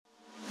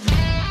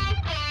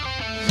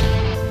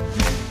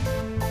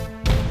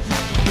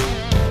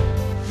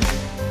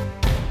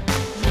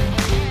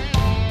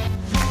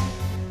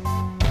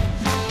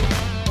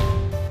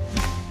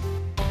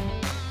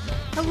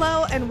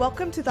and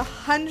welcome to the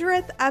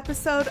 100th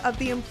episode of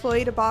the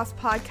Employee to Boss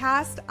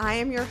podcast. I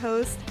am your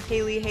host,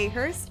 Hayleigh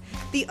Hayhurst,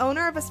 the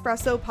owner of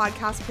Espresso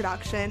Podcast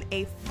Production,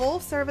 a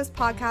full-service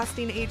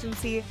podcasting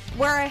agency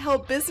where I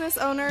help business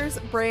owners,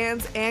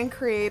 brands, and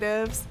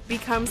creatives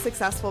become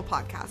successful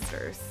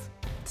podcasters.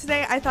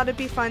 Today, I thought it'd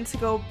be fun to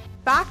go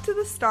back to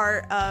the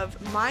start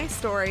of my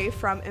story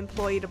from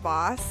employee to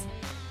boss,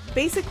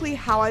 basically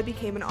how I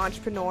became an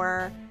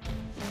entrepreneur,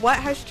 what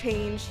has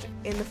changed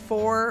in the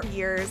 4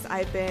 years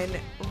I've been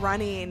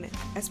running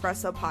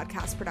Espresso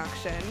Podcast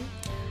Production.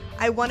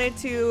 I wanted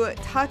to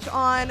touch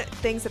on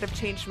things that have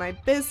changed my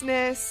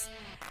business,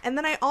 and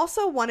then I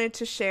also wanted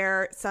to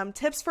share some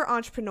tips for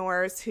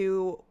entrepreneurs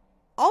who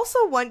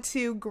also want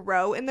to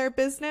grow in their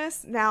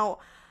business. Now,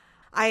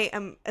 I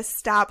am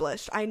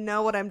established. I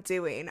know what I'm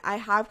doing. I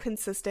have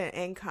consistent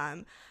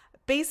income.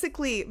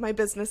 Basically, my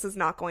business is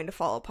not going to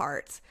fall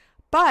apart.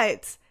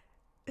 But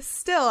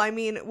still, I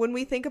mean, when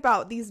we think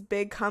about these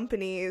big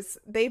companies,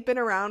 they've been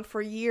around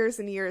for years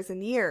and years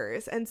and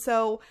years. And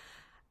so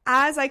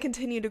as I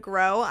continue to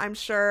grow, I'm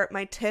sure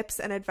my tips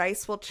and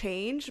advice will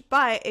change.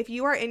 But if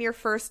you are in your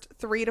first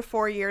 3 to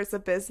 4 years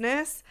of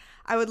business,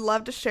 I would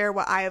love to share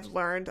what I have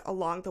learned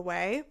along the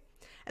way.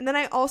 And then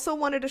I also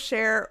wanted to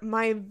share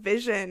my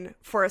vision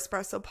for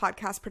Espresso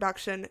Podcast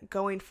Production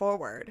going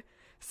forward.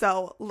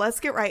 So let's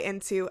get right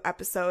into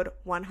episode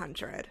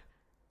 100.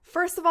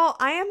 First of all,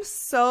 I am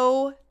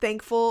so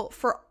thankful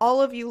for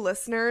all of you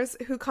listeners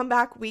who come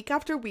back week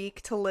after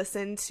week to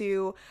listen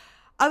to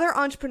other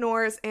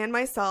entrepreneurs and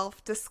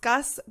myself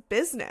discuss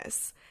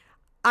business.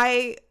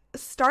 I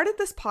started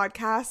this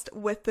podcast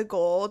with the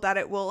goal that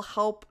it will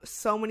help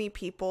so many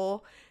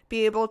people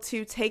be able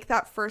to take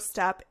that first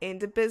step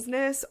into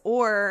business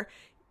or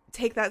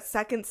take that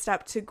second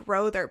step to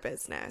grow their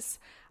business.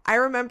 I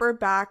remember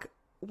back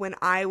when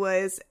I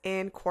was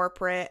in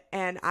corporate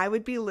and I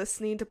would be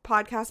listening to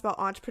podcasts about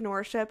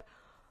entrepreneurship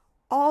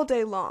all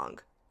day long,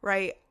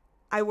 right?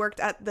 I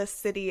worked at the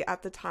city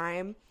at the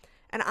time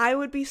and I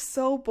would be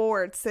so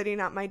bored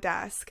sitting at my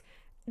desk,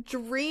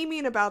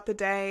 dreaming about the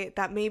day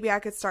that maybe I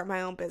could start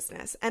my own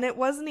business. And it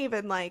wasn't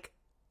even like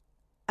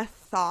a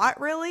thought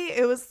really.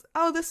 It was,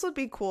 oh, this would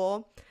be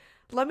cool.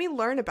 Let me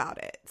learn about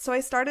it. So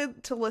I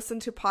started to listen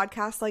to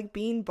podcasts like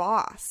Being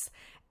Boss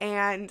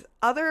and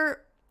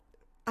other.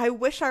 I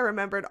wish I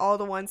remembered all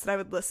the ones that I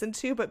would listen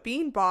to, but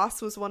Being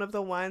Boss was one of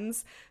the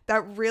ones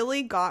that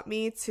really got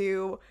me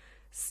to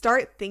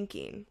start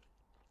thinking.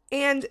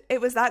 And it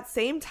was that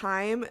same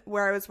time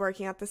where I was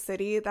working at the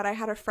city that I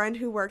had a friend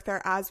who worked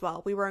there as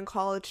well. We were in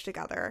college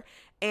together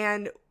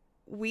and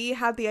we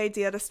had the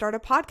idea to start a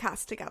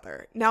podcast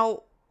together.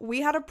 Now,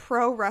 we had a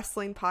pro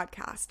wrestling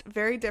podcast,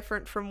 very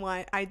different from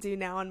what I do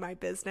now in my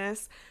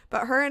business,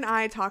 but her and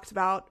I talked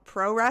about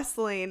pro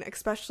wrestling,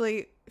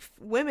 especially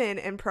women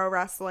in pro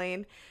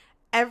wrestling,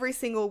 every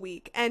single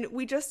week. And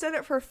we just did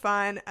it for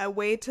fun, a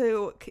way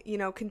to,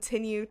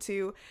 continue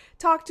to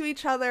talk to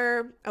each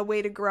other, a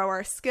way to grow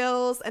our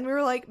skills. And we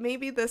were like,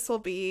 maybe this will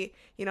be,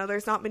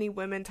 there's not many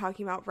women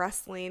talking about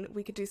wrestling.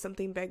 We could do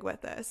something big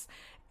with this.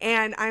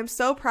 And I'm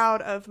so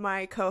proud of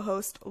my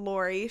co-host,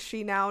 Lori.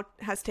 She now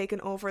has taken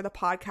over the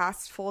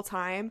podcast full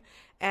time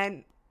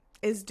and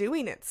is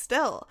doing it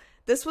still.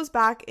 This was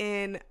back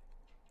in,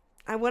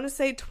 I want to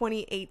say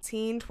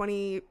 2018.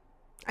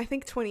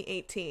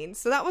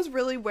 So that was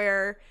really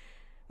where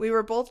we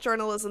were both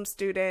journalism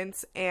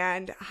students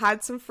and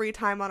had some free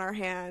time on our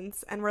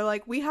hands. And we're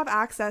like, we have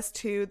access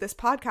to this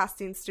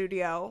podcasting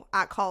studio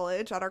at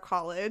our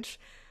college.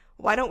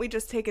 Why don't we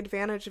just take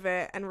advantage of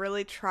it and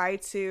really try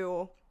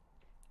to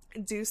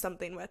do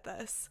something with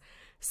this?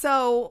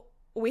 So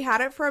we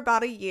had it for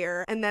about a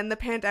year and then the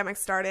pandemic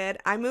started.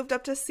 I moved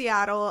up to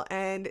Seattle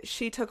and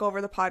she took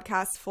over the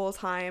podcast full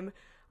time.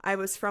 I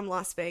was from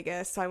Las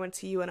Vegas, so I went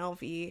to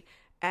UNLV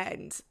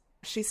and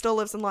she still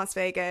lives in Las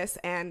Vegas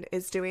and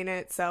is doing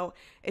it. So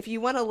if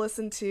you want to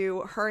listen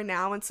to her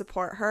now and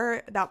support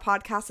her, that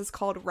podcast is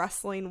called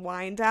Wrestling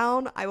Wind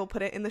Down. I will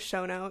put it in the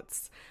show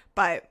notes.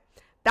 But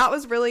that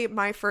was really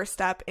my first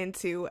step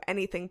into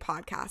anything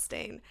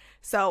podcasting.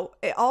 So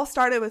it all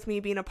started with me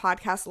being a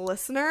podcast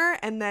listener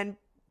and then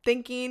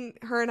thinking,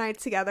 her and I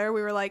together,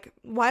 we were like,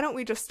 why don't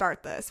we just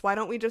start this? Why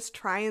don't we just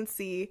try and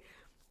see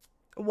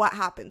what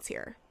happens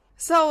here?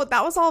 So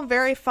that was all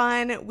very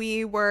fun.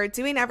 We were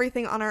doing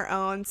everything on our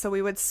own. So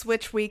we would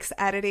switch weeks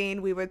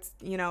editing. We would,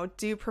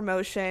 do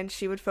promotion.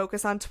 She would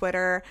focus on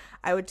Twitter.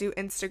 I would do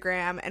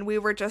Instagram. And we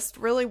were just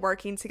really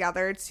working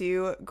together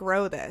to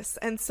grow this.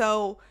 And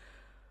so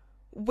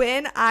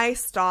when I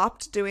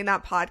stopped doing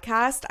that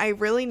podcast, I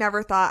really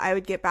never thought I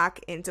would get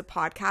back into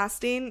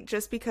podcasting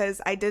just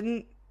because I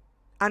didn't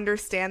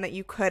understand that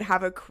you could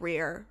have a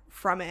career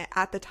from it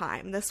at the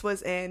time. This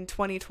was in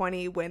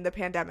 2020 when the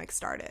pandemic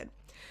started.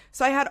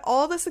 So I had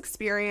all this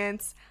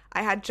experience.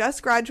 I had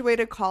just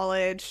graduated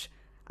college.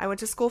 I went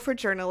to school for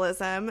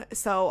journalism.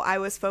 So I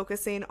was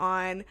focusing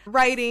on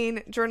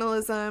writing,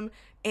 journalism,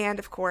 and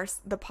of course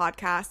the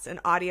podcast and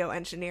audio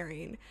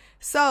engineering.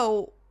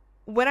 So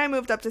when I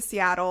moved up to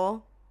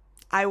Seattle,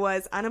 I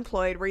was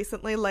unemployed,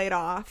 recently laid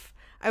off.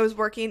 I was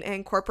working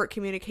in corporate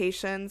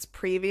communications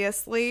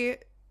previously,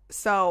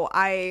 so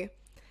I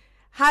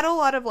had a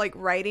lot of like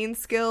writing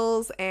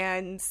skills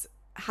and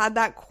had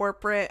that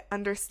corporate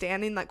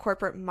understanding, that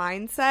corporate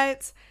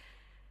mindset.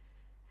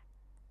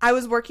 I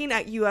was working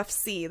at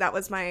UFC. That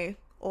was my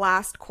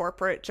last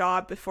corporate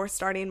job before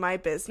starting my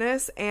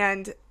business,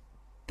 and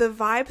the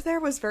vibe there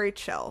was very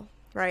chill,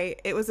 right?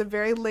 It was a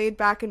very laid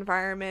back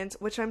environment,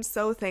 which I'm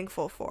so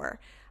thankful for.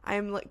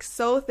 I'm like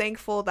so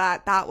thankful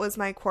that that was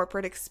my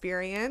corporate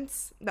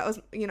experience. That was,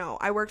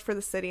 I worked for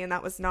the city and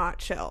that was not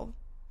chill.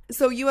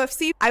 So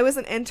UFC, I was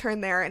an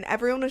intern there and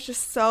everyone was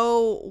just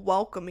so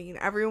welcoming.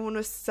 Everyone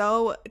was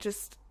so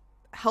just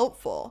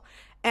helpful.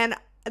 And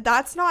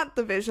that's not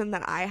the vision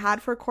that I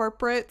had for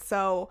corporate.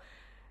 So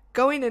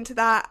going into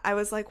that, I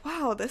was like,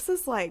 wow, this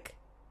is like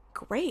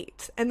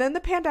great. And then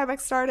the pandemic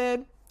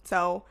started.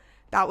 So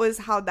that was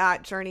how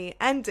that journey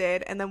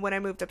ended. And then when I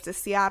moved up to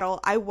Seattle,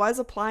 I was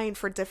applying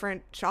for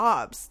different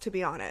jobs, to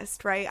be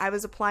honest, right? I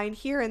was applying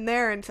here and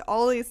there into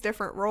all these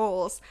different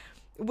roles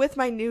with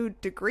my new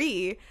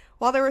degree,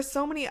 while there were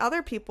so many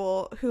other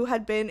people who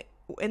had been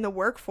in the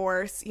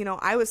workforce.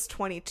 I was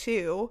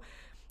 22,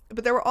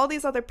 but there were all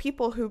these other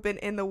people who've been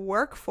in the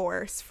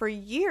workforce for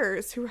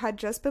years who had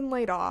just been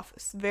laid off,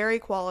 very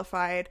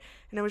qualified,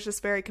 and it was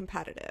just very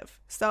competitive.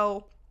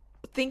 So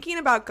thinking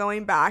about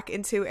going back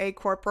into a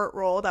corporate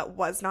role that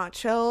was not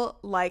chill,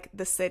 like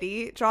the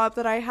city job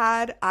that I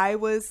had, I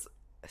was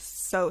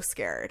so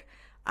scared.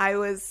 I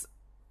was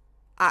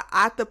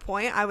at the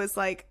point, I was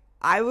like,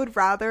 I would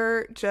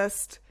rather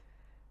just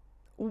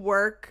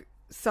work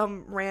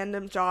some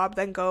random job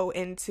than go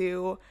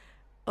into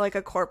like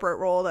a corporate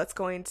role that's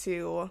going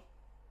to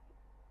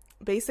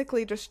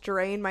basically just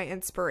drain my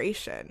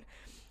inspiration.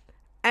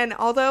 And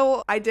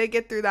although I did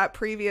get through that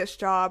previous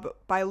job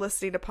by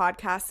listening to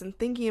podcasts and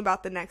thinking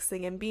about the next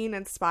thing and being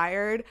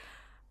inspired,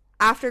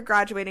 after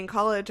graduating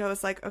college, I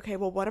was like, okay,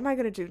 well, what am I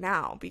going to do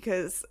now?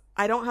 Because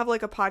I don't have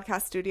like a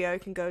podcast studio I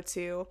can go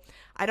to.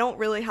 I don't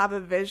really have a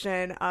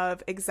vision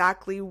of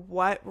exactly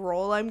what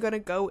role I'm going to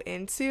go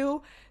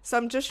into. So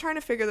I'm just trying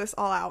to figure this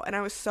all out. And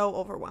I was so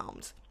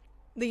overwhelmed.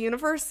 The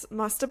universe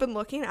must have been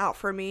looking out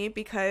for me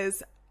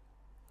because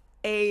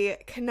a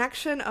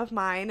connection of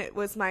mine, it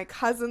was my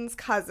cousin's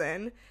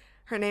cousin.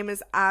 Her name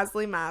is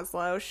Hayleigh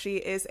Maslow. She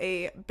is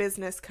a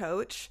business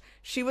coach.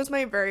 She was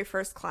my very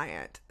first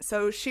client.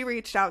 So she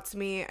reached out to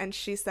me and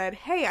she said,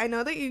 hey, I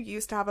know that you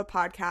used to have a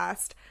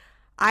podcast.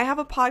 I have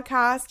a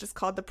podcast. It's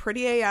called the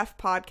Pretty AF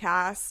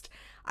Podcast.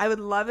 I would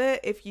love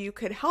it if you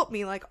could help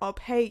me. Like, I'll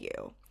pay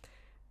you.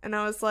 And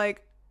I was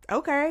like,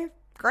 okay,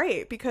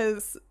 great.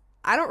 Because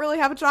I don't really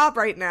have a job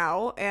right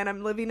now and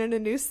I'm living in a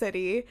new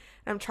city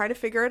and I'm trying to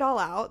figure it all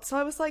out. So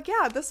I was like,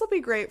 yeah, this will be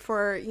great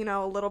for,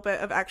 a little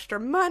bit of extra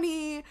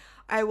money.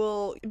 I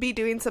will be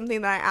doing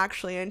something that I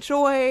actually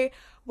enjoy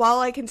while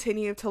I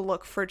continue to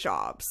look for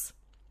jobs.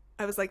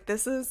 I was like,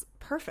 this is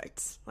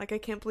perfect. Like, I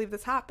can't believe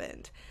this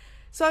happened.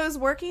 So I was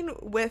working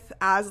with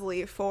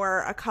Hayleigh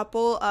for a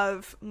couple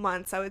of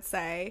months, I would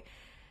say.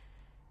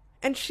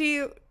 And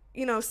she,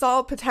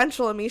 saw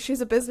potential in me.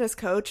 She's a business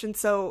coach. And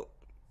so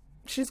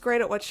she's great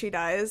at what she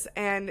does,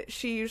 and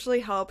she usually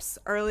helps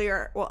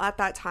at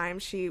that time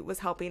she was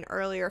helping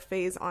earlier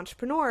phase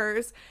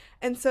entrepreneurs.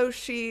 And so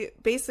she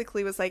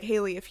basically was like,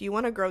 Hayleigh, if you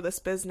want to grow this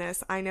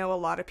business, I know a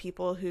lot of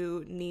people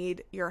who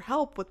need your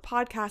help with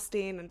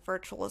podcasting and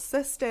virtual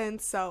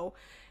assistants. So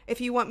if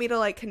you want me to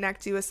like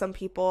connect you with some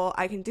people,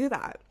 I can do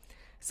that.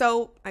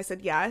 So I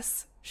said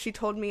yes. She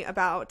told me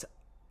about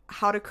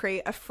how to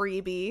create a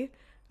freebie.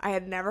 I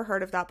had never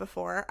heard of that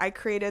before. I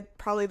created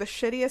probably the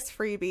shittiest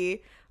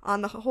freebie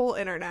on the whole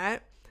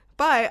internet,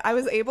 but I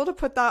was able to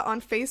put that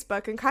on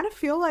Facebook and kind of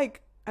feel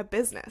like a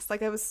business,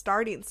 like I was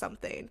starting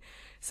something.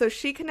 So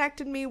she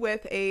connected me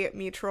with a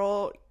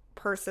mutual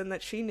person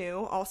that she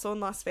knew, also in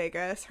Las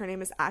Vegas. Her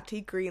name is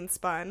Ati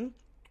Greenspun,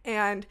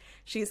 and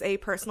she's a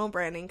personal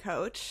branding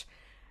coach.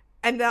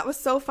 And that was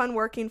so fun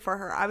working for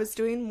her. I was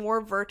doing more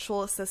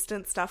virtual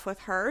assistant stuff with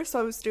her. So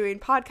I was doing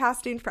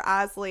podcasting for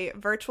Hayleigh,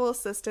 virtual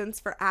assistants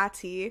for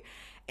Ati,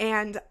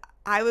 and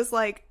I was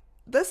like,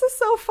 this is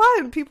so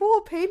fun. People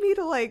will pay me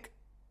to like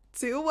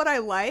do what I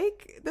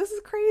like. This is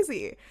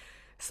crazy.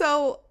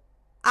 So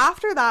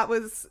after that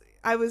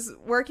I was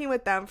working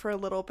with them for a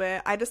little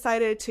bit. I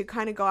decided to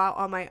kind of go out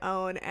on my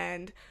own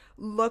and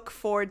look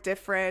for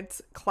different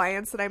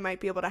clients that I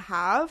might be able to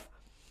have.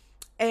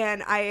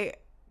 And I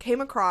came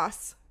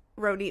across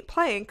Ronit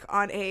Plank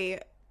on a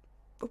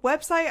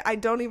website I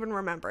don't even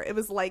remember. It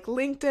was like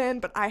LinkedIn,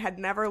 but I had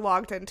never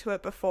logged into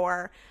it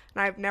before,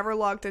 and I've never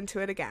logged into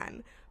it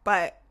again.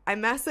 But I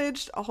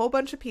messaged a whole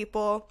bunch of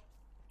people,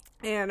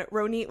 and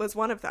Ronit was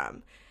one of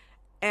them.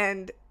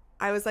 And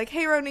I was like,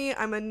 hey, Ronit,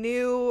 I'm a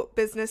new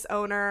business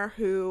owner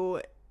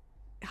who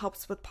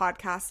helps with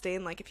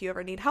podcasting. Like, if you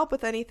ever need help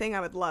with anything,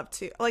 I would love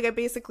to. Like, I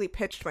basically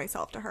pitched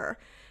myself to her.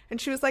 And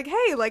she was like,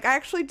 hey, like, I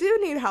actually do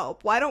need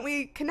help. Why don't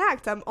we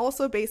connect? I'm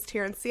also based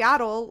here in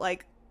Seattle.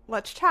 Like,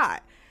 let's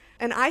chat.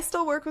 And I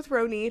still work with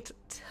Ronit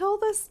till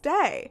this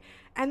day.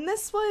 And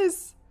this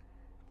was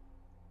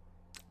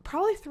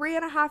probably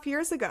 3.5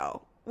 years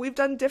ago. we've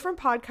done different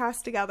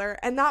podcasts together.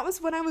 And that was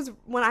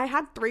when I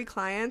had 3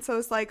 clients. I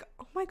was like,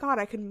 oh my God,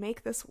 I can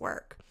make this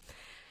work.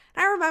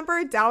 And I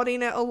remember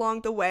doubting it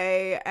along the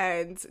way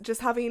and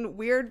just having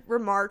weird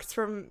remarks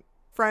from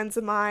friends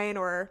of mine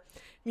or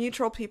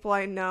mutual people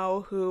I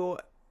know who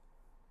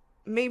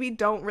maybe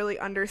don't really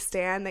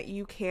understand that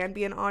you can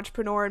be an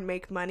entrepreneur and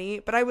make money.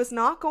 But I was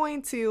not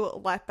going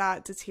to let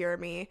that deter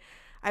me.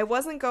 I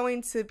wasn't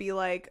going to be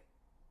like,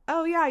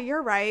 oh yeah,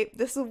 you're right.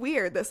 This is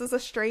weird. This is a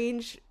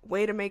strange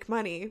way to make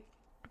money.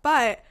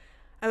 But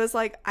I was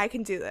like, I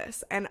can do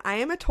this. And I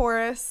am a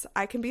Taurus.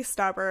 I can be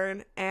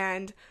stubborn.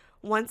 And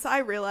once I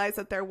realized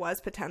that there was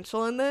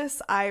potential in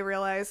this, I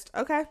realized,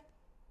 okay,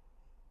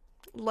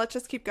 let's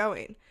just keep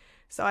going.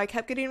 So I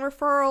kept getting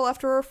referral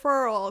after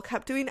referral,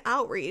 kept doing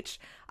outreach.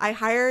 I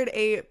hired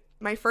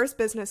my first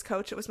business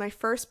coach. It was my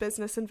first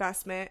business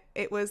investment.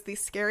 It was the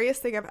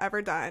scariest thing I've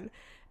ever done.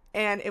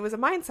 And it was a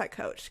mindset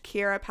coach,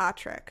 Kiera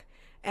Patrick.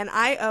 And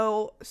I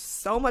owe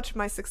so much of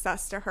my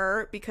success to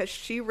her because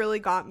she really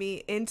got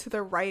me into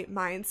the right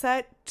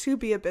mindset to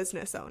be a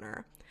business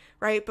owner,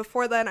 right?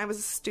 Before then, I was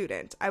a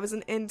student. I was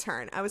an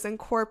intern. I was in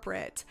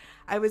corporate.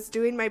 I was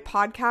doing my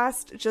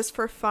podcast just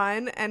for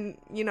fun and,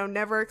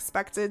 never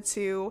expected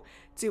to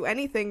do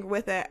anything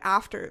with it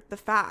after the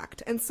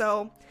fact. And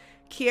so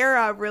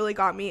Kiera really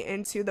got me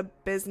into the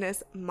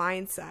business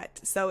mindset.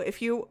 So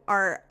if you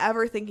are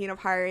ever thinking of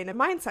hiring a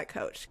mindset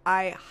coach,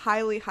 I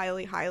highly,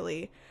 highly,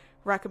 highly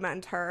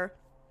recommend her.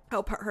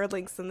 I'll put her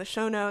links in the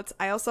show notes.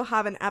 I also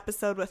have an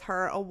episode with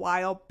her a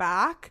while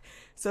back.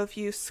 So if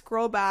you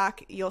scroll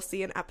back, you'll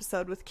see an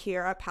episode with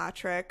Kiera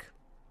Patrick.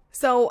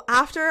 So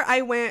after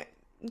I went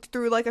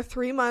through like a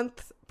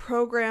 3-month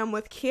program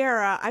with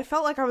Kiera, I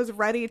felt like I was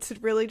ready to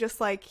really just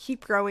like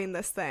keep growing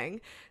this thing.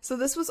 So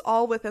this was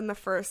all within the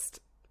first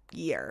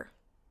year,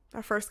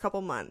 the first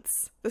couple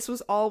months. This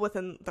was all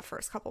within the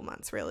first couple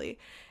months, really.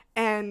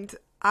 And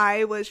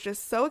I was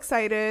just so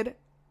excited.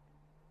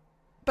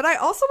 But I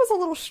also was a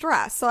little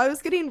stressed. So I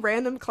was getting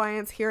random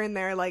clients here and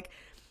there, like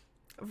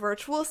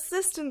virtual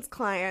assistance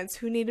clients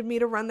who needed me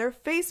to run their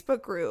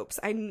Facebook groups.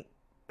 I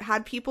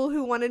had people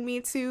who wanted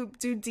me to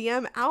do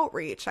DM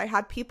outreach. I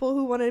had people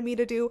who wanted me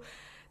to do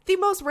the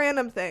most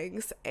random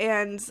things.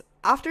 And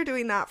after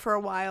doing that for a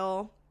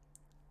while,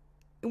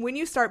 when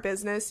you start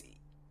business,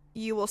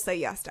 you will say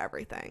yes to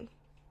everything.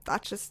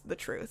 That's just the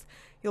truth.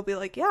 You'll be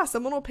like, yeah,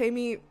 someone will pay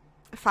me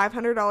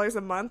 $500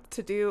 a month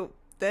to do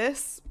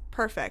this.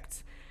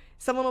 Perfect.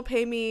 Someone will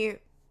pay me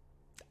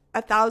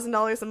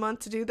 $1,000 a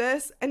month to do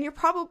this, and you're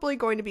probably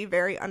going to be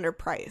very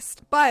underpriced.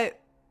 But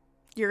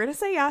you're going to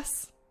say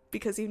yes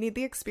because you need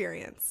the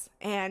experience.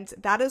 And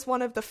that is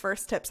one of the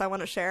first tips I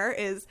want to share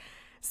is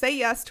say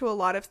yes to a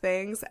lot of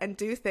things and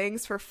do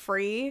things for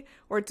free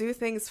or do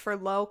things for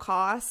low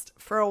cost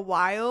for a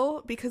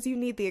while because you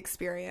need the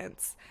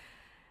experience.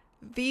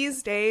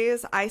 These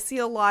days, I see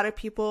a lot of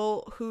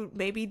people who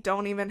maybe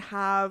don't even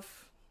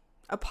have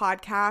a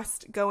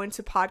podcast go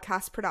into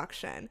podcast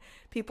production.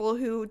 People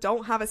who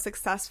don't have a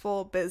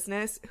successful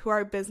business who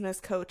are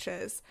business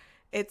coaches.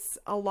 It's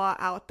a lot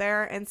out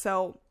there. And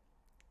so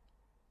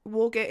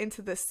we'll get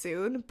into this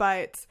soon,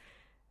 but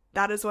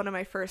that is one of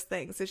my first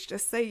things is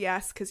just say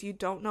yes because you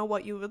don't know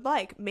what you would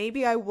like.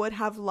 Maybe I would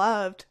have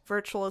loved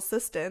virtual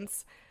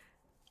assistants,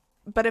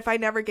 but if I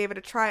never gave it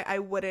a try, I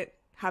wouldn't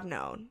have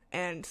known.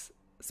 And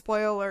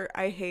spoiler,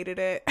 I hated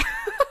it.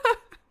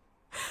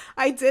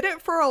 I did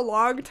it for a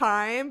long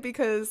time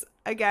because,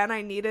 again,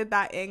 I needed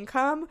that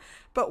income.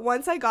 But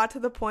once I got to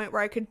the point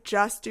where I could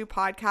just do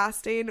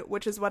podcasting,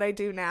 which is what I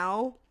do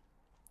now,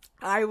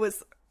 I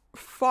was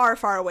far,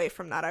 far away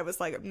from that. I was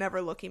like,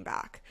 never looking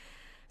back.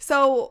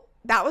 So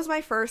that was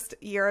my first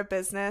year of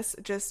business,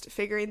 just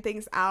figuring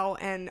things out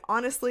and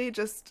honestly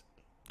just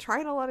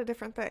trying a lot of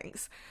different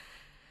things.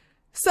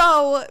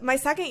 So my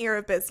second year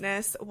of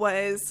business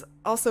was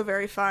also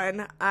very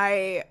fun.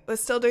 I was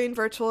still doing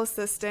virtual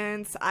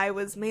assistants. I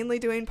was mainly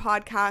doing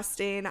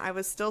podcasting. I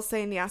was still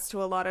saying yes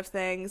to a lot of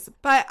things,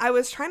 but I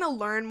was trying to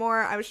learn more.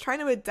 I was trying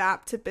to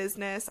adapt to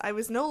business. I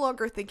was no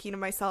longer thinking of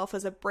myself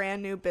as a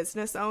brand new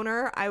business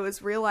owner. I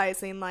was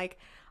realizing like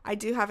I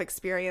do have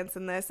experience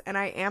in this and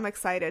I am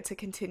excited to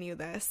continue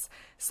this.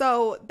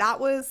 So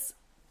that was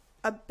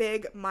a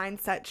big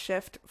mindset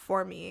shift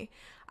for me.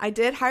 I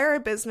did hire a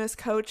business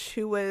coach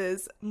who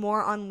was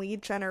more on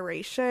lead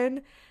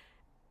generation.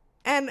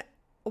 And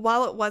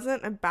while it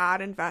wasn't a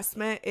bad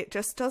investment,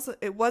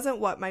 it wasn't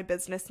what my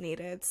business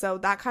needed. So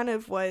that kind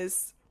of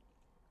was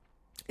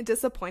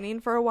disappointing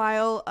for a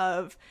while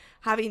of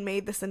having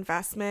made this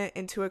investment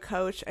into a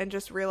coach and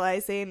just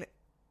realizing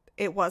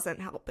it wasn't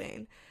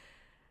helping.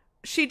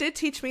 She did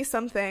teach me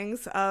some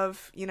things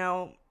of,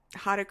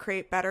 how to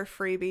create better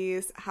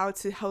freebies, how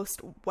to host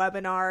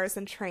webinars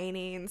and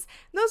trainings.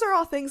 And those are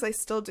all things I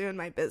still do in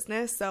my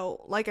business.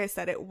 So like I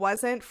said, it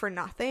wasn't for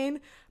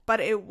nothing, but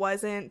it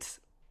wasn't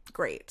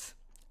great.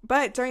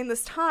 But during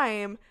this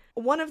time,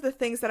 one of the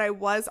things that I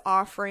was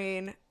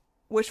offering,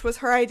 which was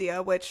her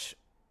idea, which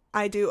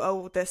I do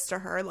owe this to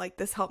her, like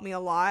this helped me a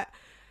lot.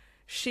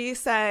 She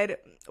said,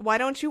 why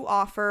don't you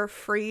offer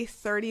free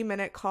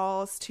 30-minute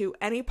calls to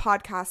any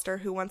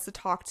podcaster who wants to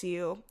talk to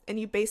you, and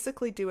you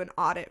basically do an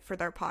audit for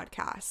their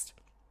podcast.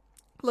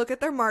 Look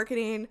at their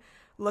marketing,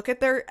 look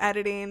at their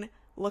editing,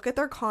 look at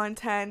their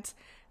content,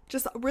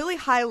 just really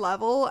high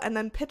level, and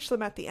then pitch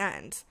them at the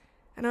end.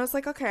 And I was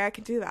like, okay, I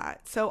can do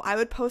that. So I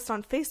would post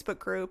on Facebook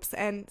groups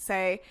and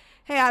say,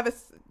 hey, I have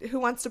who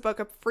wants to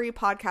book a free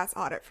podcast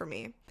audit for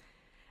me?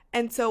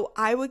 And so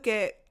I would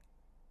get,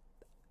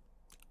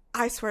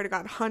 I swear to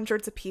God,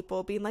 hundreds of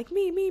people being like,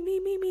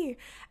 me.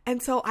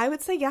 And so I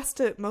would say yes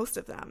to most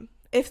of them.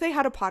 If they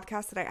had a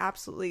podcast that I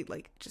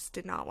absolutely just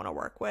did not want to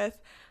work with,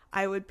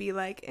 I would be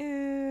like,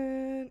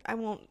 I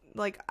won't,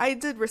 I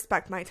did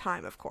respect my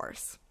time, of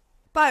course.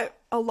 But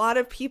a lot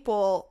of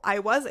people I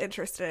was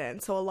interested in.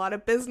 So a lot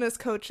of business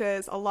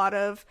coaches, a lot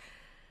of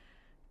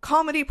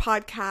comedy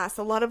podcasts,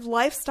 a lot of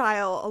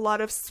lifestyle, a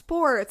lot of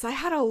sports. I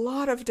had a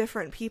lot of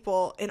different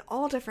people in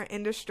all different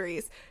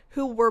industries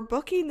who were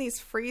booking these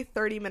free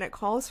 30-minute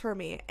calls for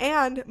me.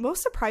 And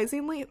most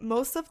surprisingly,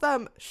 most of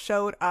them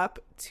showed up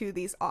to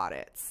these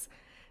audits.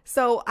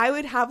 So I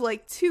would have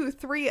 2,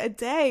 3 a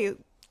day,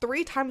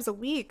 3 times a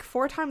week,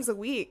 4 times a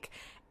week.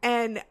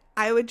 And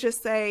I would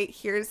just say,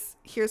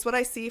 here's what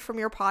I see from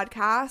your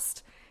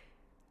podcast.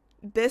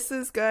 This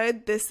is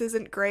good. This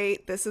isn't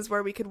great. This is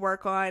where we could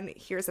work on.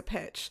 Here's a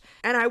pitch.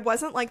 And I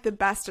wasn't the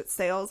best at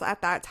sales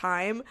at that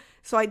time,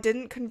 so I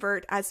didn't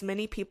convert as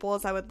many people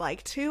as I would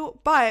like to,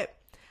 but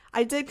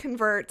I did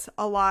convert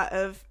a lot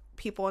of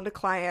people into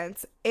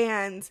clients.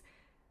 And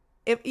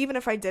even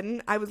if I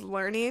didn't, I was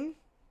learning.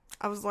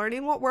 I was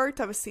learning what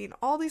worked. I was seeing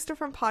all these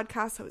different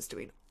podcasts. I was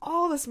doing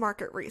all this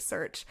market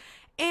research,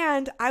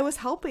 and I was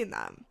helping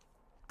them.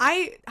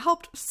 I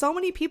helped so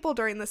many people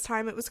during this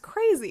time. It was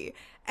crazy.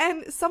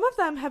 And some of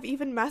them have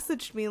even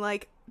messaged me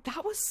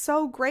that was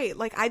so great.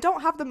 I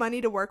don't have the money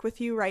to work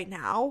with you right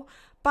now,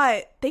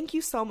 but thank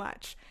you so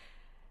much.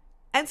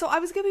 And so I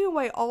was giving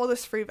away all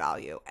this free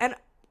value, and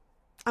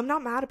I'm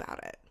not mad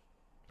about it,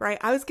 right?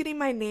 I was getting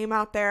my name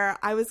out there.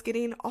 I was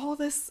getting all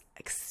this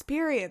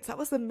experience. That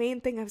was the main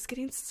thing. I was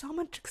getting so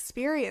much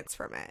experience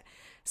from it.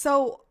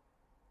 So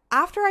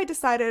after I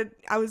decided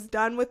I was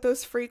done with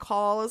those free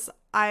calls,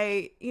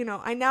 I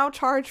now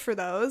charge for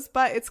those,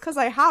 but it's because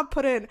I have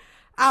put in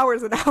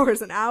hours and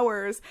hours and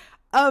hours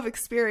of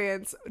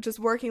experience just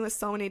working with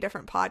so many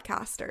different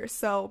podcasters.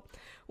 So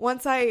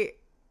once I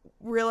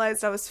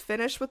realized I was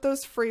finished with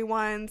those free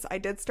ones, I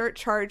did start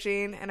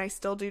charging, and I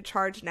still do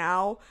charge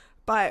now,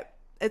 but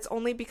it's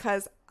only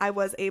because I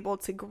was able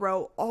to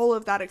grow all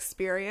of that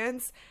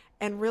experience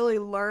and really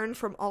learn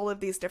from all of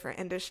these different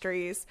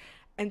industries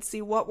and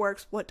see what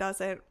works, what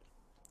doesn't.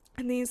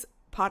 And these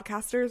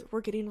podcasters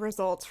were getting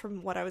results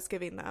from what I was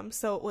giving them.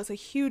 So it was a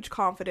huge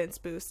confidence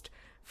boost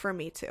for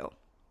me too.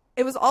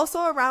 It was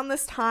also around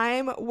this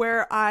time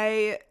where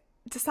I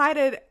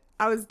decided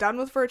I was done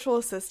with virtual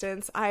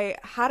assistants. I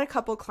had a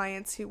couple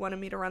clients who wanted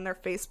me to run their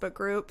Facebook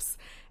groups,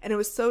 and it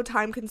was so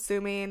time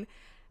consuming.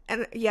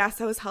 And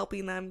yes, I was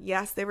helping them.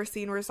 Yes, they were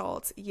seeing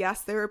results.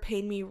 Yes, they were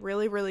paying me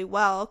really, really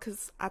well,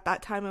 because at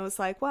that time I was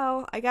like,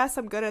 well, I guess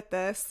I'm good at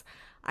this.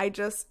 I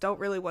just don't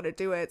really want to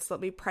do it. So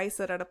let me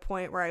price it at a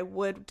point where I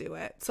would do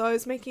it. So I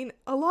was making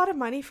a lot of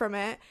money from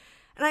it,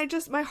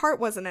 and my heart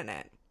wasn't in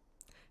it.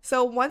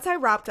 So once I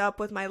wrapped up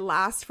with my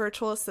last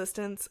virtual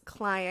assistants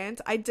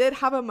client, I did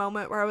have a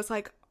moment where I was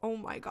like, oh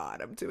my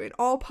God, I'm doing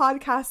all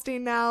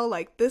podcasting now.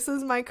 This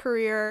is my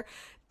career.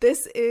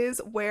 This is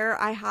where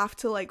I have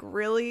to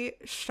really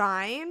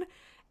shine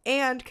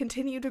and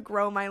continue to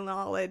grow my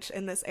knowledge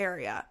in this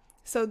area.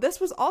 So this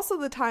was also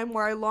the time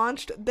where I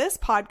launched this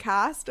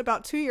podcast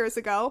about 2 years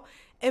ago,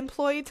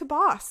 Employee to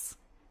Boss.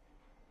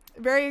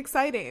 Very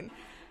exciting.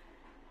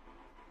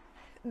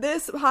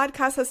 This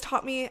podcast has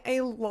taught me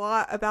a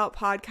lot about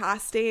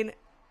podcasting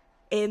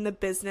in the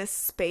business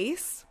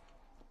space.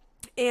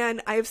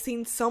 And I've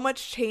seen so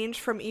much change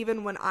from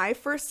even when I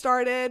first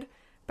started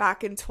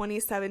back in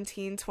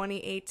 2017,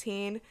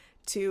 2018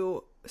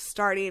 to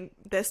starting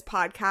this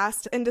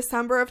podcast in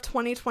December of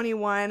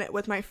 2021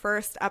 with my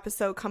first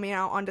episode coming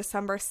out on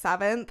December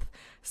 7th.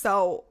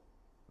 So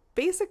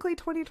basically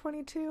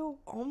 2022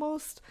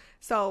 almost.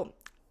 So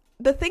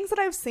the things that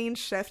I've seen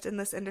shift in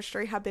this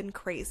industry have been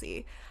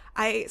crazy.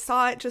 I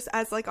saw it just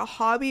as a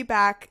hobby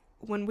back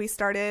when we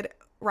started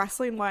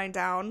Wrestling Wind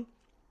Down,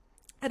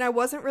 and I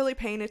wasn't really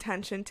paying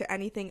attention to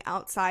anything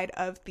outside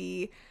of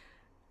the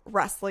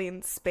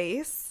wrestling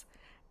space.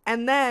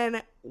 And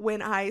then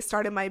when I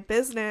started my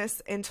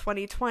business in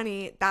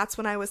 2020, that's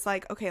when I was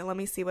like, okay, let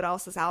me see what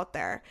else is out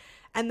there.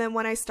 And then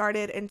when I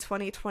started in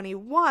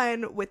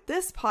 2021 with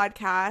this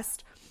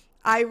podcast,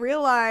 I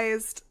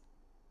realized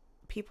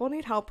people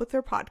need help with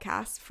their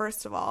podcasts,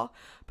 first of all,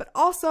 but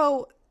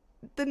also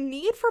the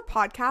need for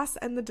podcasts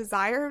and the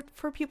desire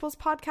for people's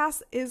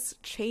podcasts is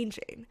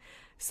changing.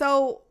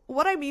 So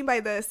what I mean by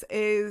this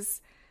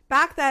is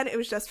back then it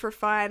was just for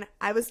fun.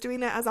 I was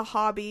doing it as a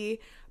hobby,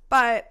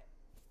 but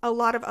a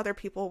lot of other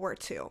people were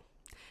too.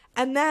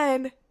 And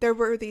then there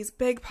were these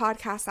big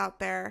podcasts out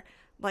there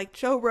like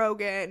Joe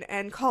Rogan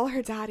and Call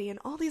Her Daddy and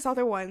all these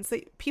other ones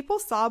that people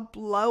saw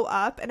blow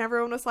up, and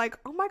everyone was like,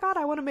 oh my God,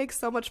 I want to make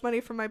so much money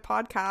from my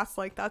podcast.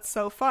 Like, that's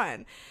so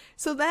fun.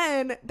 So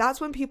then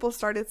that's when people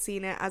started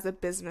seeing it as a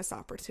business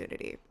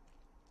opportunity.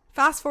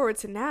 Fast forward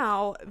to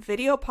now,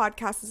 video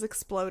podcast is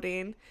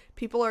exploding.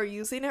 People are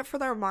using it for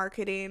their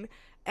marketing.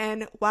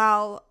 And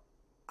while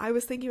I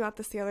was thinking about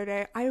this the other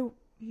day, I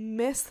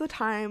miss the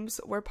times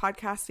where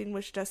podcasting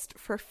was just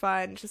for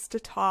fun, just to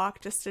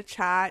talk, just to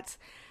chat.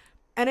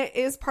 And it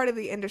is part of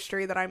the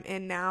industry that I'm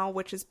in now,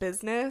 which is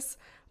business.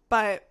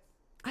 But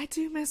I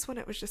do miss when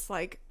it was just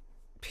like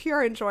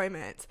pure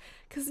enjoyment.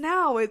 Because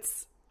now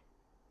it's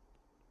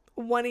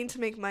wanting to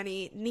make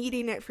money,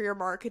 needing it for your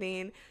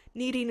marketing,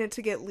 needing it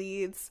to get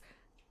leads.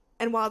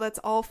 And while that's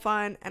all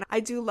fun, and I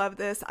do love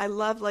this, I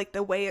love like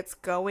the way it's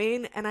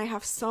going, and I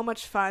have so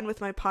much fun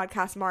with my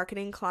podcast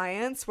marketing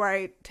clients where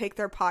I take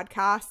their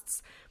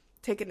podcasts,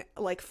 taking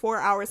like 4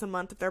 hours a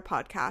month of their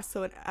podcast,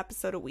 so an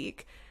episode a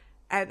week,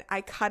 and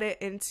I cut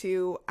it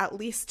into at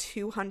least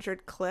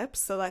 200 clips.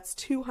 So that's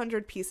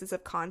 200 pieces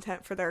of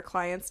content for their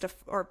clients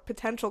or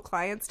potential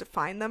clients to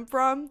find them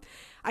from.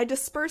 I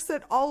disperse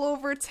it all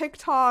over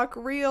TikTok,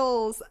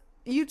 Reels,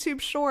 YouTube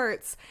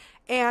Shorts,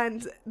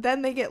 and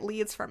then they get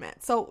leads from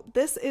it. So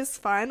this is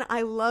fun.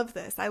 I love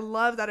this. I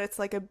love that it's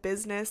like a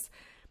business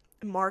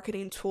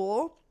marketing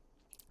tool.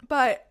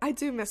 But I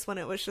do miss when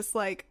it was just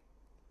like,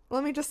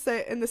 let me just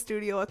sit in the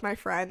studio with my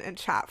friend and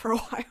chat for a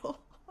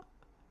while.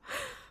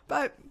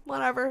 But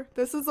whatever,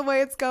 this is the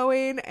way it's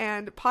going,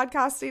 and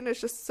podcasting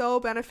is just so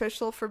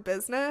beneficial for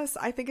business.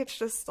 I think it's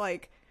just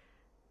like,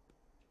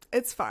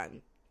 it's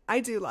fun.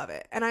 I do love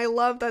it. And I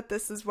love that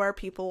this is where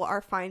people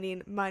are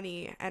finding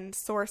money and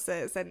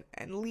sources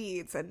and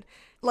leads. And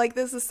like,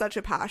 this is such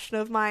a passion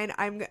of mine.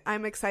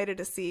 I'm excited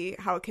to see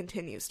how it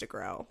continues to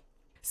grow.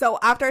 So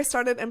after I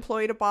started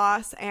Employee to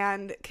Boss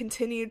and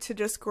continued to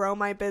just grow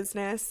my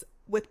business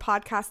with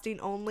podcasting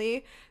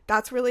only,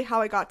 that's really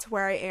how I got to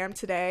where I am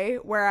today,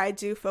 where I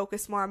do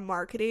focus more on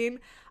marketing.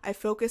 I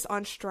focus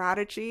on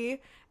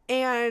strategy,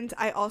 and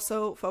I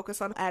also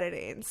focus on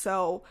editing.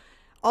 So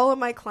all of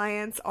my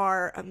clients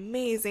are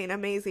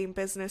amazing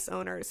business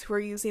owners who are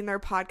using their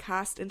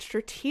podcast in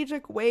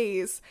strategic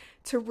ways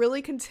to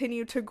really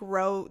continue to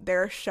grow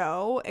their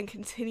show and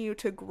continue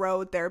to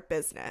grow their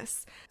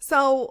business.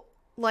 So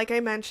like I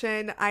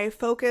mentioned, I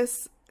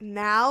focus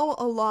now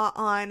a lot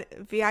on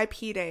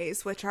VIP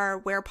days, which are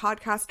where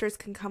podcasters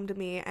can come to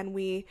me and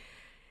we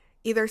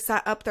either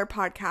set up their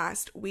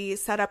podcast, we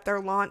set up their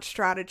launch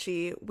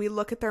strategy, we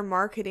look at their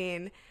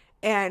marketing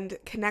and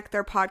connect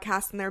their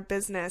podcast and their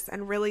business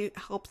and really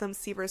help them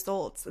see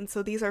results. And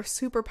so these are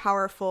super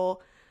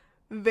powerful,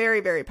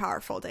 very, very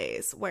powerful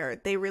days where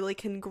they really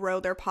can grow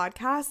their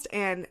podcast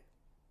and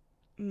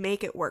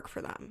make it work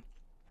for them.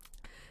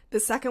 The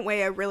second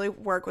way I really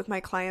work with my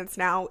clients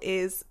now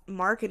is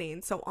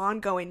marketing, so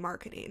ongoing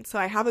marketing. So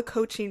I have a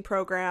coaching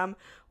program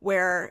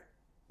where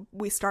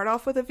we start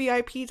off with a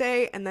VIP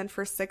day, and then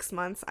for 6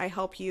 months, I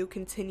help you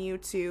continue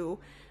to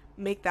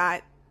make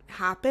that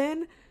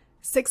happen.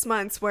 6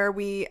 months where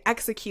we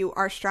execute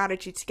our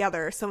strategy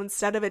together. So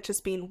instead of it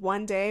just being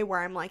one day where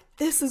I'm like,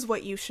 this is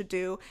what you should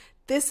do,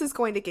 this is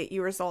going to get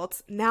you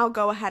results, now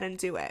go ahead and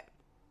do it.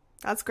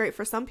 That's great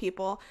for some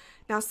people.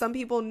 Now, some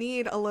people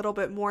need a little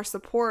bit more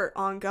support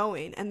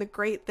ongoing. And the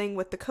great thing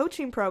with the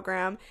coaching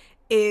program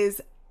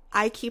is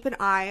I keep an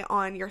eye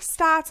on your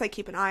stats. I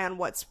keep an eye on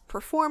what's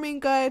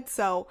performing good.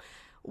 So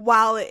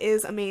while it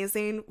is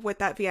amazing with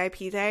that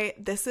VIP day,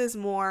 this is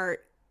more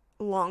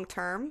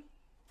long-term.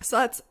 So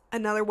that's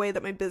another way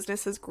that my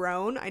business has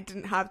grown. I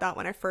didn't have that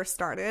when I first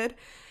started.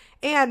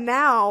 And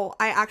now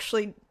I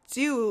actually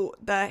do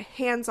the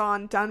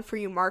hands-on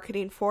done-for-you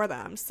marketing for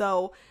them.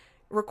 So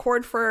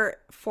record for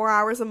 4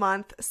 hours a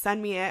month,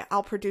 send me it,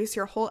 I'll produce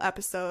your whole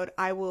episode,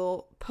 I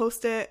will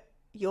post it,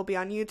 you'll be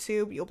on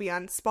YouTube, you'll be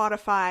on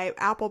Spotify,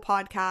 Apple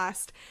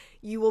Podcast,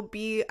 you will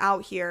be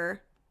out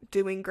here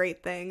doing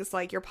great things,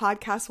 like your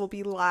podcast will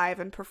be live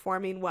and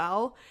performing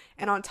well,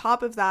 and on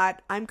top of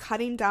that, I'm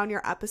cutting down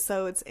your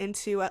episodes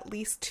into at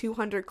least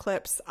 200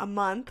 clips a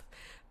month,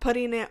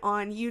 putting it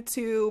on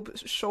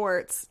YouTube,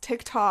 Shorts,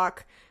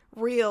 TikTok,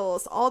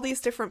 Reels, all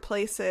these different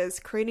places,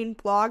 creating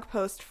blog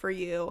posts for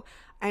you,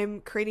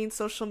 I'm creating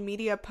social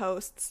media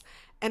posts,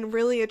 and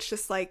really it's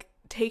just like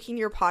taking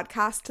your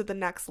podcast to the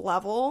next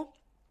level.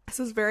 This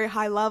is very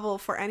high level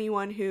for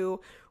anyone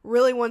who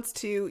really wants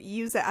to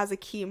use it as a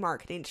key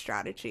marketing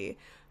strategy.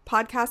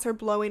 Podcasts are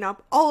blowing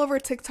up all over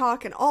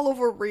TikTok and all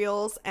over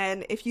Reels,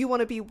 and if you want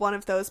to be one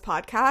of those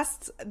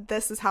podcasts,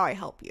 this is how I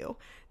help you.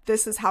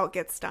 This is how it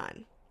gets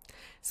done.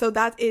 So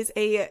that is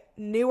a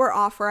newer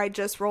offer I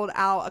just rolled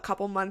out a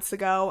couple months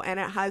ago, and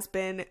it has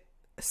been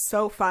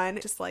so fun,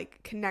 just like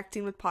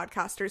connecting with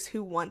podcasters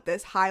who want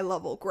this high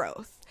level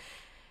growth.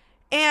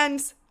 And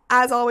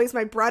as always,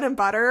 my bread and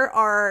butter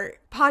are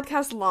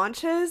podcast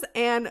launches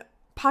and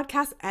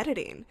podcast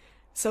editing.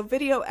 So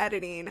video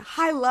editing,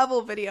 high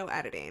level video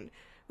editing,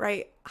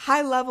 right?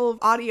 High level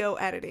audio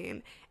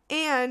editing.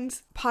 And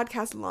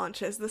podcast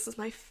launches. This is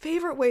my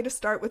favorite way to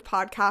start with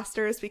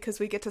podcasters because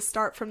we get to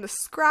start from the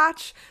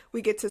scratch.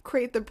 We get to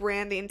create the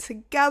branding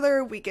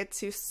together. We get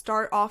to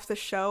start off the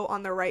show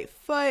on the right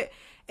foot.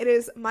 It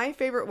is my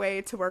favorite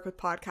way to work with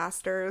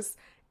podcasters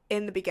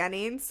in the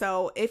beginning.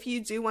 So if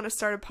you do want to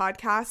start a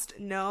podcast,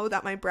 know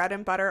that my bread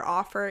and butter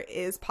offer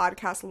is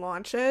podcast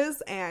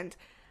launches, and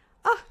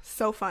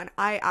so fun.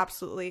 I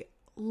absolutely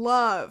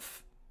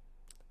love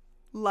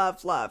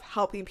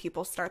helping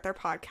people start their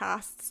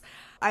podcasts.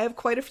 I have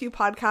quite a few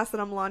podcasts that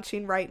I'm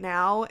launching right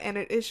now, and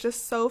it is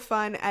just so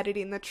fun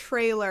editing the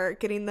trailer,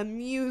 getting the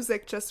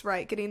music just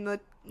right, getting the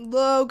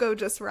logo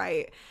just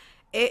right.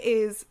 It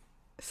is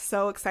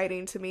so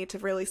exciting to me to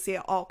really see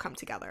it all come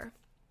together.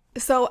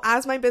 So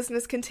as my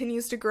business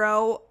continues to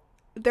grow,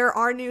 there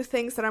are new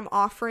things that I'm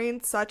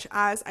offering, such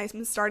as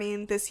I'm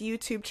starting this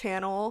YouTube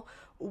channel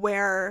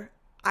where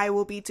I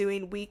will be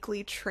doing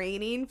weekly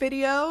training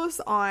videos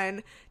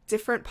on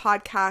different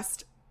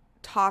podcast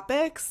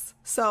topics.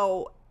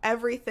 So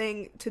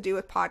everything to do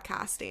with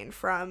podcasting,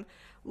 from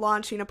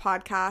launching a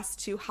podcast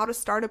to how to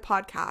start a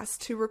podcast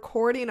to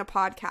recording a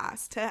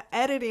podcast to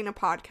editing a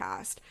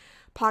podcast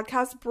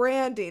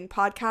branding,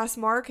 podcast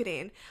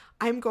marketing.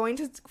 I'm going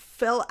to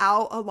fill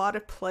out a lot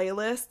of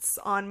playlists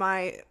on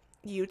my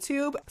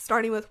YouTube,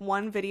 starting with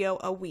one video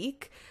a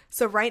week.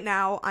 So right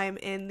now I'm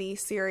in the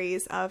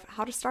series of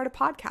how to start a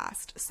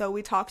podcast. So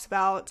we talked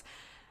about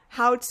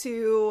how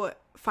to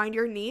find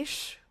your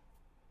niche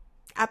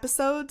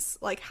episodes,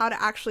 like how to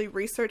actually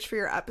research for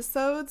your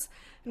episodes.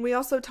 And we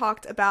also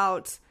talked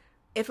about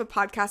if a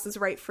podcast is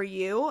right for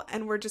you.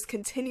 And we're just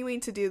continuing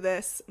to do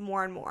this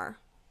more and more.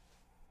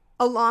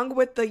 Along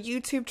with the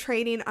YouTube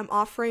training, I'm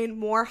offering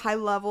more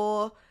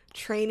high-level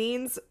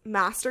trainings,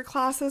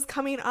 masterclasses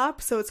coming up.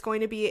 So it's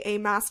going to be a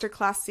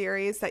masterclass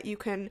series that you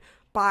can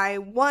buy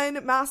one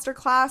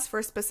masterclass for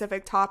a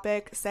specific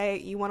topic. Say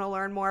you want to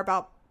learn more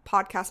about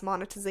podcast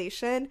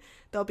monetization.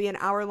 There'll be an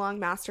hour-long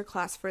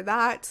masterclass for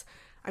that.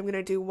 I'm going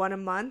to do one a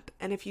month.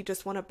 And if you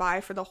just want to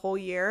buy for the whole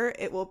year,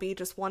 it will be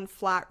just one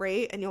flat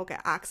rate and you'll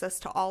get access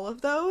to all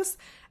of those.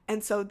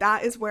 And so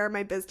that is where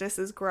my business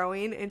is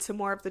growing into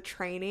more of the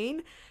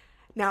training.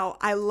 Now,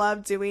 I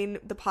love doing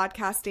the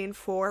podcasting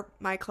for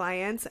my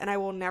clients and I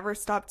will never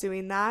stop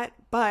doing that.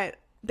 But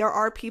there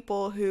are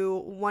people who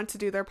want to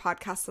do their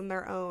podcasts on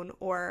their own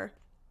or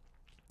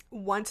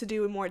want to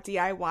do a more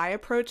DIY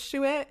approach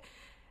to it.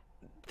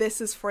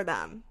 This is for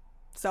them.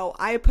 So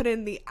I put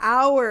in the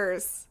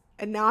hours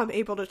and now I'm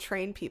able to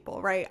train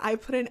people, right? I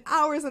put in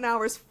hours and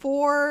hours,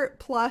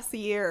 4+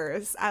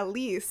 years at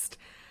least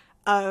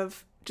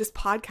of just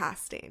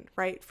podcasting,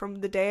 right? From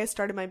the day I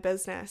started my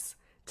business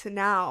to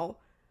now,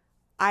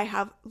 I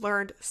have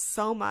learned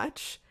so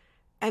much.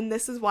 And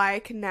this is why I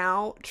can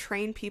now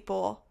train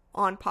people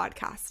on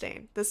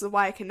podcasting. This is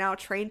why I can now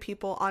train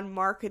people on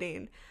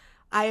marketing.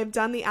 I have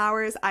done the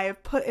hours, I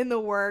have put in the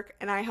work,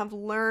 and I have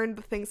learned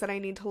the things that I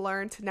need to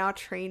learn to now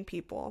train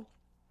people.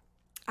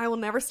 I will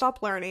never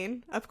stop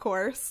learning, of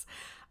course.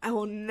 I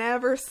will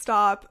never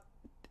stop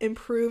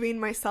improving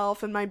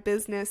myself and my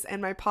business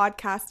and my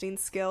podcasting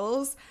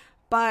skills,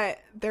 but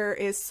there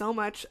is so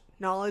much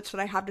knowledge that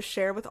I have to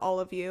share with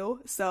all of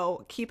you.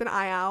 So keep an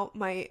eye out.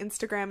 My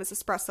Instagram is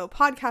Espresso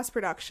Podcast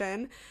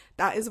Production.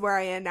 That is where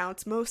I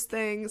announce most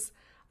things.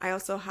 I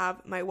also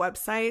have my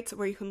website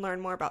where you can learn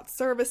more about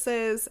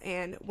services,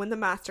 and when the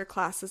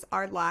masterclasses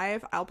are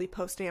live, I'll be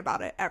posting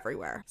about it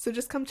everywhere. So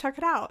just come check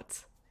it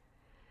out.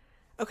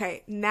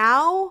 Okay,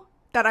 now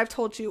that I've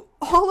told you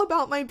all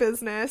about my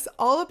business,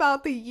 all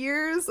about the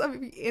years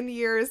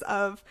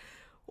of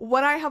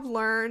what I have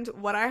learned,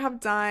 what I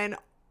have done,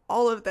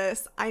 all of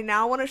this, I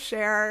now want to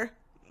share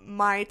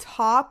my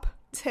top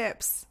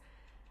tips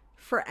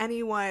for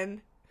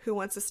anyone who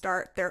wants to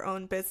start their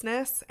own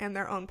business and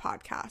their own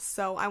podcast.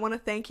 So I want to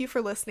thank you for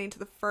listening to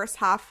the first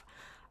half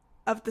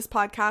of this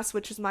podcast,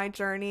 which is my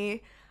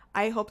journey.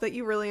 I hope that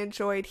you really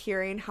enjoyed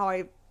hearing how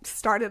I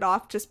started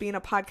off just being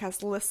a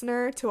podcast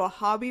listener to a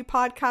hobby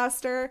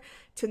podcaster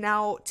to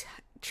now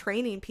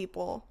training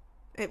people.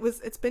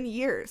 It's been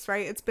years,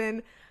 right? It's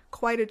been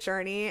quite a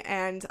journey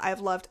and I've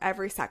loved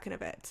every second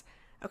of it.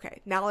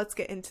 Okay, now let's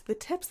get into the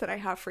tips that I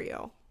have for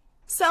you.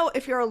 So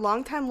if you're a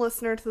longtime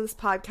listener to this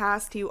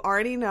podcast, you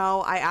already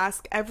know I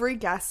ask every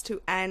guest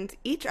to end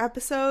each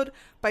episode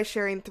by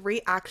sharing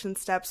 3 action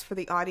steps for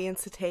the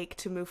audience to take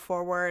to move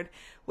forward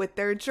with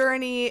their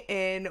journey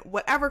in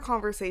whatever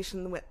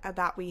conversation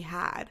that we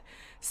had.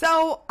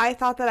 So I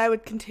thought that I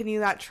would continue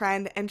that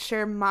trend and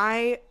share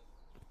my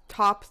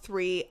top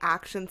 3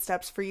 action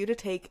steps for you to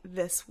take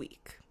this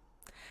week.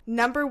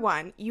 Number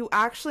 1, you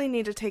actually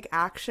need to take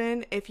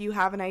action if you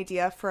have an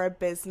idea for a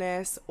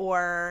business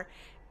or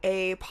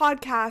a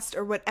podcast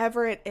or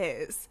whatever it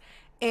is.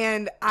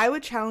 And I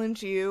would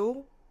challenge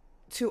you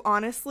to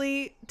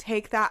honestly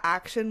take that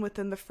action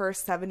within the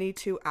first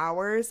 72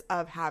 hours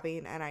of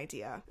having an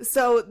idea.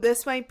 So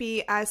this might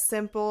be as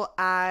simple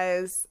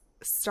as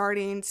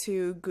starting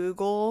to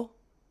Google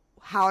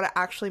how to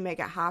actually make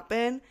it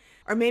happen.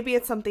 Or maybe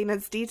it's something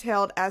as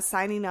detailed as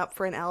signing up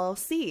for an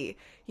LLC.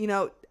 You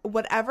know,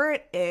 whatever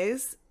it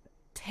is,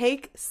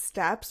 take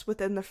steps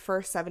within the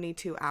first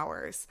 72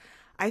 hours.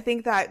 I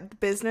think that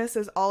business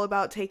is all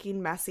about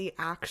taking messy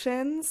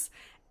actions,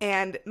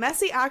 and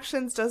messy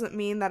actions doesn't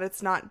mean that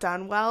it's not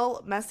done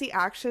well. Messy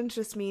actions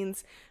just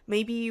means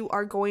maybe you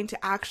are going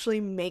to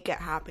actually make it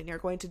happen. You're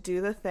going to do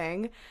the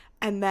thing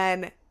and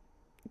then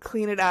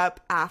clean it up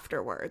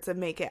afterwards and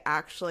make it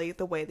actually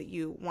the way that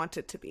you want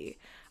it to be.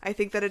 I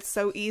think that it's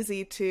so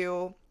easy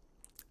to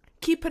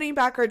keep putting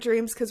back our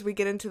dreams because we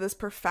get into this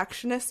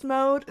perfectionist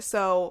mode.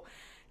 So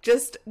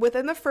just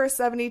within the first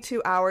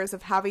 72 hours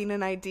of having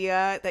an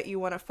idea that you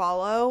want to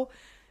follow,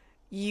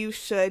 you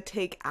should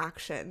take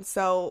action.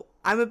 So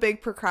I'm a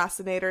big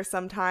procrastinator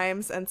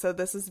sometimes, and so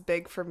this is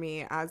big for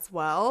me as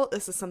well.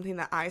 This is something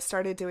that I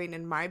started doing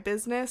in my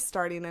business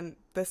starting in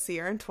this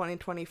year in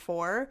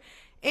 2024,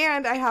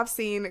 and I have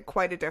seen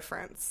quite a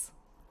difference.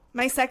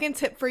 My second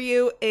tip for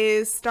you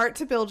is start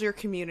to build your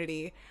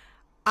community.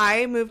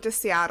 I moved to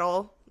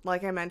Seattle,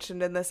 like I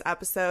mentioned in this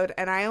episode,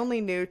 and I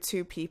only knew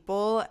 2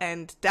 people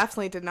and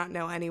definitely did not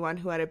know anyone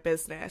who had a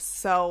business.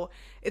 So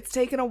it's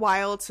taken a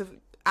while to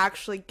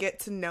actually get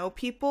to know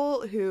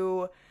people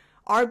who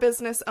are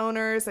business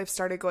owners. I've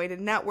started going to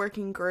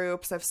networking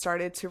groups. I've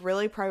started to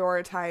really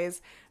prioritize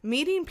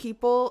meeting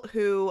people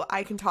who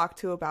I can talk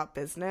to about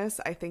business.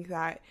 I think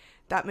that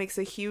makes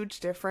a huge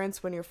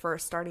difference when you're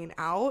first starting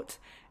out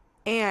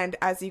and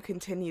as you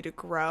continue to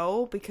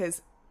grow,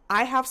 because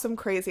I have some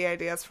crazy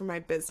ideas for my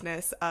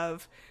business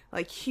of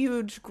like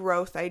huge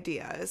growth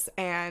ideas,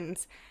 and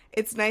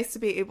it's nice to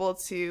be able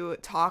to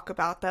talk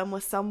about them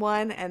with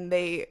someone and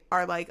they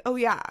are like, oh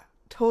yeah,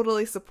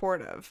 totally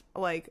supportive.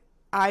 Like,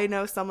 I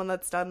know someone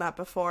that's done that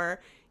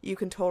before. You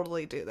can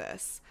totally do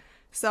this.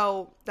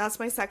 So that's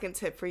my second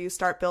tip for you.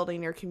 Start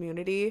building your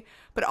community,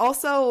 but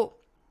also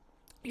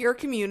your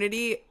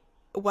community,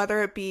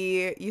 whether it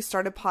be you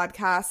start a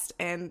podcast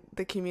and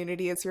the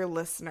community is your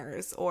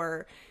listeners,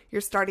 or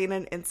you're starting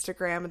an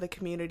Instagram and the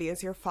community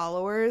is your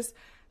followers,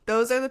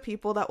 those are the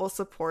people that will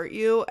support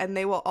you, and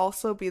they will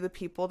also be the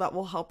people that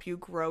will help you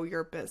grow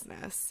your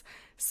business.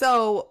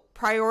 So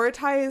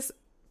prioritize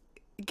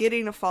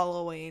getting a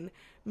following,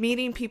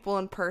 meeting people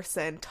in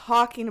person,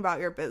 talking about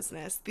your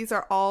business. These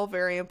are all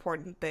very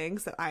important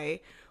things that I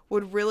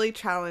would really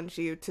challenge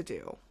you to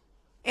do.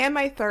 And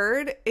my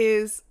third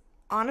is,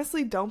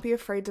 honestly, don't be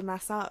afraid to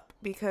mess up,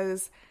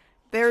 because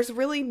there's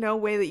really no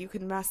way that you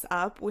can mess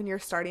up when you're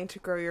starting to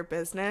grow your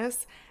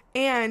business.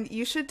 And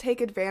you should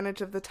take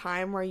advantage of the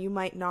time where you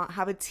might not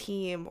have a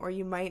team, or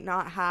you might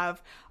not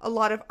have a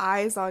lot of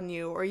eyes on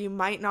you, or you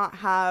might not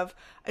have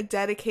a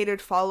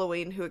dedicated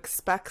following who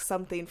expects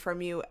something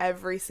from you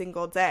every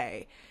single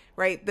day,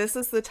 right? This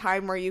is the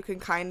time where you can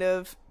kind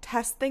of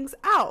test things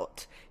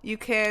out. You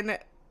can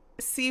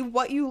see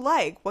what you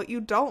like, what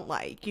you don't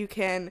like. You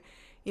can,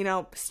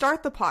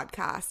 start the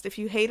podcast. If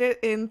you hate it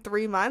in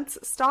 3 months,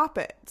 stop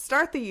it.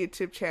 Start the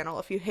YouTube channel.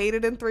 If you hate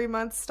it in 3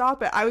 months,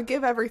 stop it. I would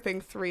give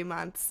everything 3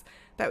 months.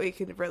 That way you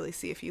can really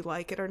see if you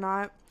like it or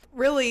not.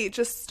 Really,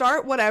 just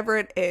start whatever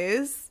it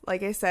is.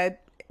 Like I said,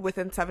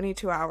 within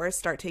 72 hours,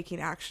 start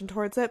taking action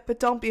towards it. But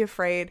don't be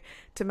afraid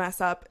to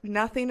mess up.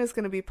 Nothing is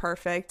going to be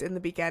perfect in the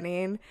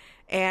beginning.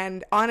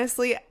 And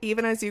honestly,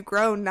 even as you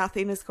grow,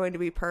 nothing is going to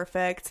be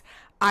perfect.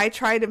 I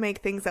try to make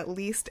things at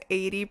least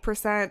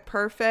 80%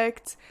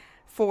 perfect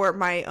for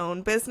my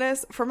own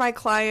business. For my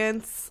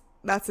clients,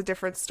 that's a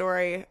different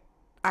story.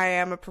 I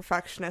am a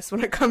perfectionist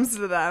when it comes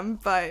to them,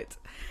 but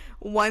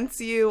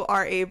once you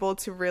are able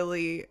to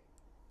really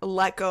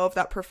let go of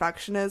that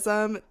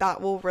perfectionism, that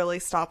will really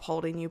stop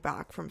holding you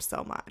back from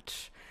so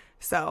much.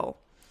 So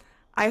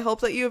I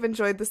hope that you have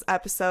enjoyed this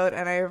episode,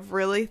 and I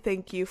really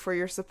thank you for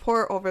your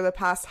support over the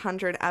past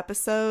 100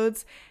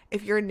 episodes.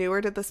 If you're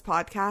newer to this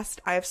podcast,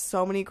 I have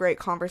so many great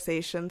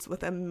conversations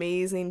with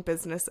amazing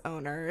business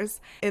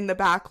owners in the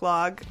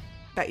backlog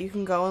that you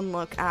can go and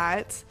look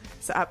at.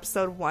 So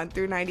episode 1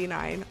 through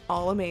 99,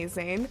 all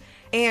amazing,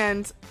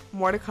 and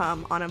more to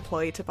come on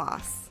Employee to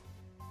Boss.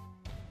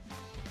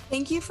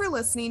 Thank you for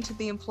listening to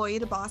the Employee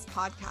to Boss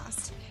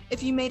podcast.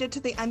 If you made it to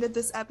the end of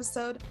this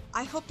episode,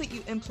 I hope that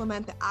you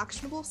implement the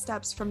actionable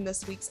steps from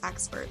this week's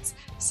experts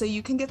so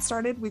you can get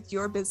started with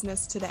your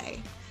business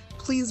today.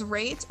 Please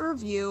rate,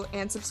 review,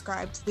 and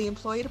subscribe to the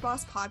Employee to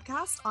Boss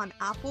podcast on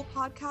Apple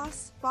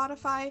Podcasts,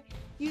 Spotify,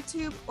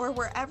 YouTube, or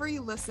wherever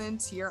you listen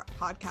to your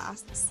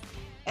podcasts.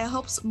 It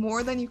helps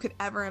more than you could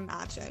ever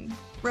imagine.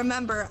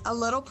 Remember, a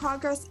little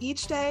progress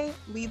each day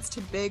leads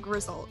to big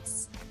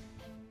results.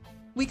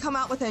 We come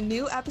out with a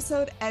new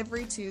episode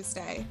every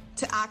Tuesday.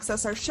 To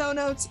access our show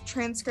notes,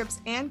 transcripts,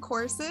 and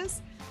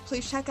courses,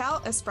 please check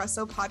out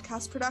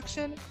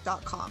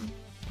espressopodcastproduction.com.